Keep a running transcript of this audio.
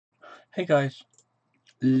Hey guys,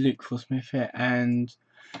 Luke Smith here, and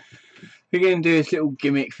we're going to do this little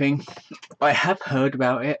gimmick thing. I have heard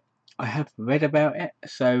about it, I have read about it,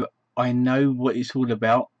 so I know what it's all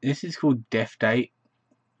about. This is called Death Date.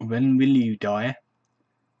 When will you die?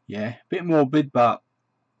 Yeah, a bit morbid, but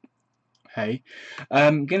hey.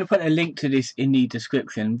 I'm going to put a link to this in the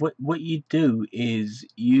description. What you do is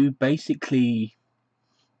you basically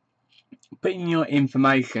put in your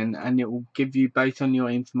information, and it will give you, based on your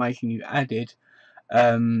information you added,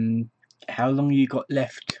 how long you got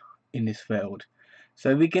left in this world.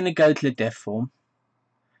 So we're going to go to the death form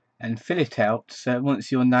and fill it out. So it wants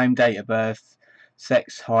your name, date of birth,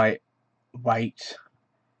 sex, height, weight,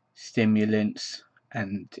 stimulants,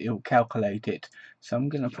 and it will calculate it. So I'm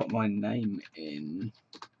going to put my name in.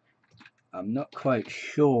 I'm not quite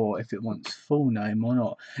sure if it wants full name or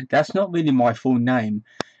not. That's not really my full name.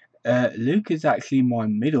 Luke is actually my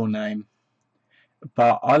middle name,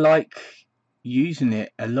 but I like using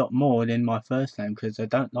it a lot more than my first name because I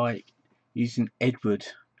don't like using Edward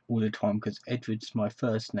all the time because Edward's my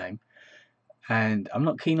first name, and I'm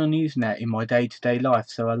not keen on using that in my day-to-day life,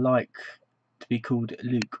 so I like to be called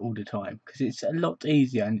Luke all the time because it's a lot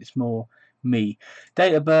easier and it's more me.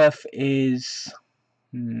 Date of birth is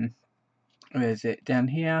where is it? Down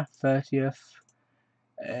here, 30th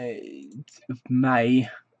of May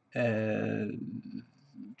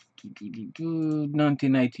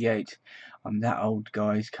 1988. I'm that old,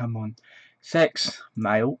 guys, come on. Sex,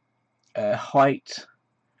 male. Height,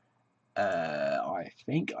 I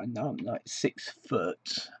think I know I'm like 6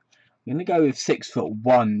 foot. I'm gonna go with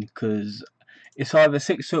 6'1" because it's either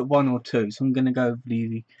 6'1" or 2, so I'm gonna go with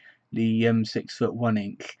the 6'1"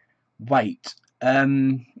 inch. Weight,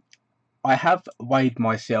 I have weighed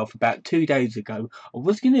myself about 2 days ago. I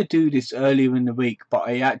was gonna do this earlier in the week, but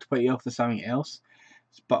I had to put it off for something else.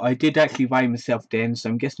 But I did actually weigh myself then, so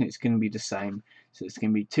I'm guessing it's gonna be the same. So it's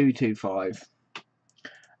gonna be 225.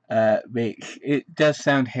 Which it does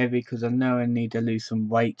sound heavy because I know I need to lose some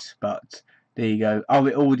weight, but there you go. Oh,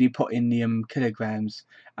 it already put in the kilograms.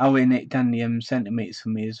 Oh, and it done the centimeters for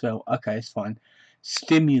me as well. Okay, it's fine.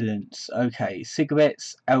 Stimulants. Okay,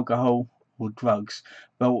 cigarettes, alcohol, or drugs.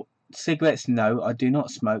 Well, cigarettes, no, I do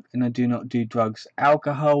not smoke, and I do not do drugs.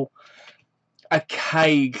 Alcohol,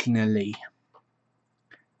 occasionally.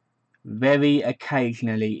 Very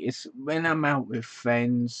occasionally. It's when I'm out with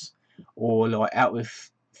friends or like out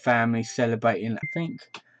with family celebrating. I think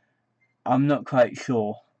I'm not quite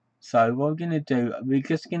sure. So what we're gonna do, we're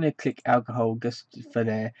just gonna click alcohol just for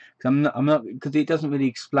there, because I'm not, because it doesn't really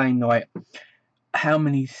explain like how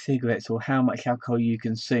many cigarettes or how much alcohol you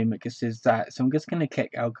consume. It just says that. So I'm just gonna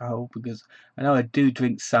click alcohol because I know I do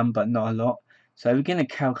drink some, but not a lot. So we're gonna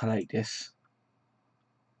calculate this.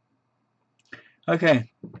 Okay.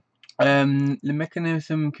 The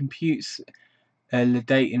mechanism computes the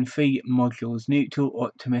date in 3 modules: neutral,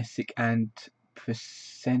 optimistic, and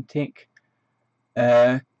presentic.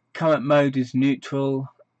 Current mode is neutral.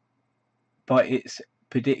 By its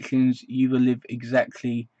predictions, you will live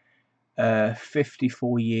exactly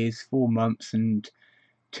 54 years, 4 months, and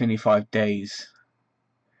 25 days.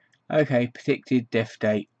 Okay, predicted death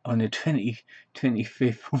date on the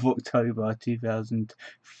 25th of October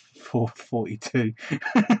 2042.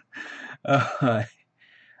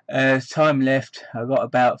 Time left, I've got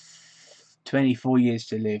about 24 years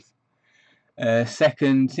to live.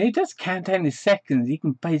 Seconds, it does count down in seconds. You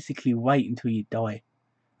can basically wait until you die.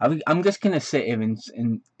 I'm just gonna sit here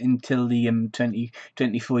until the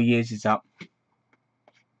 24 years is up.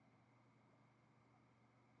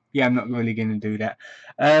 Yeah, I'm not really gonna do that.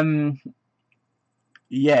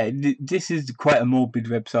 Yeah, this is quite a morbid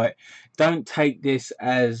website. Don't take this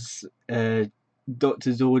as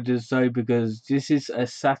doctor's orders though, because this is a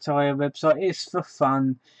satire website. It's for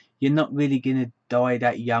fun. You're not really gonna die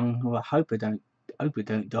that young. Well, I hope I don't.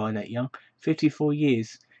 Die that young. 54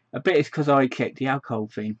 years. I bet it's because I checked the alcohol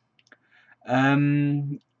thing. What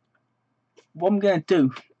I'm gonna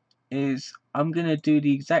do is I'm gonna do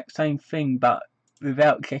the exact same thing, but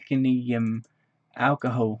without checking the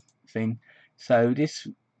alcohol thing. So this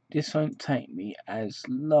won't take me as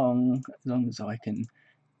long as I can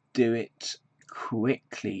do it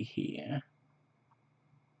quickly here.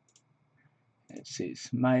 It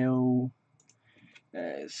says male,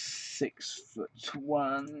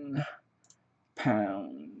 6'1",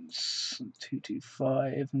 pounds,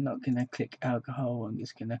 225. I'm not gonna click alcohol. I'm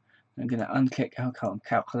gonna unclick alcohol and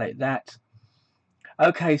calculate that.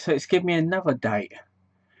 Okay, so it's given me another date.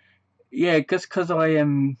 Yeah, just because I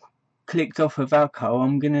clicked off of alcohol,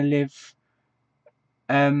 I'm gonna live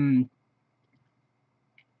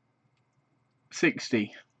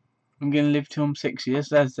 60. I'm going to live till I'm 6 years.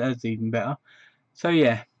 That's even better. So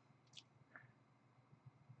yeah.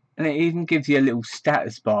 And it even gives you a little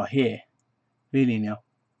status bar here. Really now.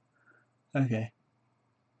 Okay.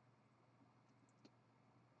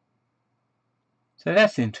 So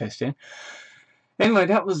that's interesting. Anyway,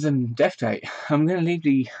 that was Death Date. I'm going to leave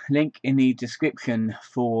the link in the description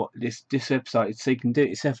for this website so you can do it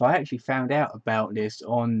yourself. I actually found out about this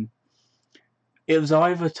on... It was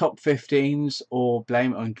either Top 15s or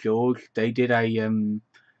Blame It on George. They did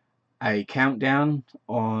a countdown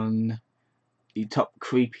on the top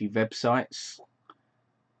creepy websites.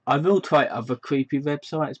 I will try other creepy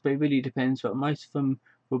websites, but it really depends. But most of them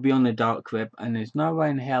will be on the dark web, and there's no way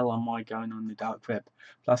in hell am I going on the dark web.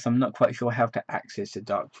 Plus, I'm not quite sure how to access the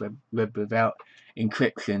dark web without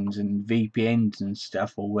encryptions and VPNs and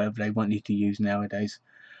stuff, or whatever they want you to use nowadays.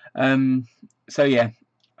 So yeah,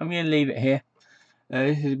 I'm going to leave it here.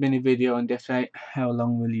 This has been a video on Death Date. How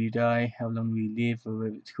long will you die? How long will you live? Or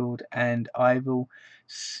whatever it's called. And I will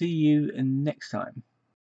see you next time.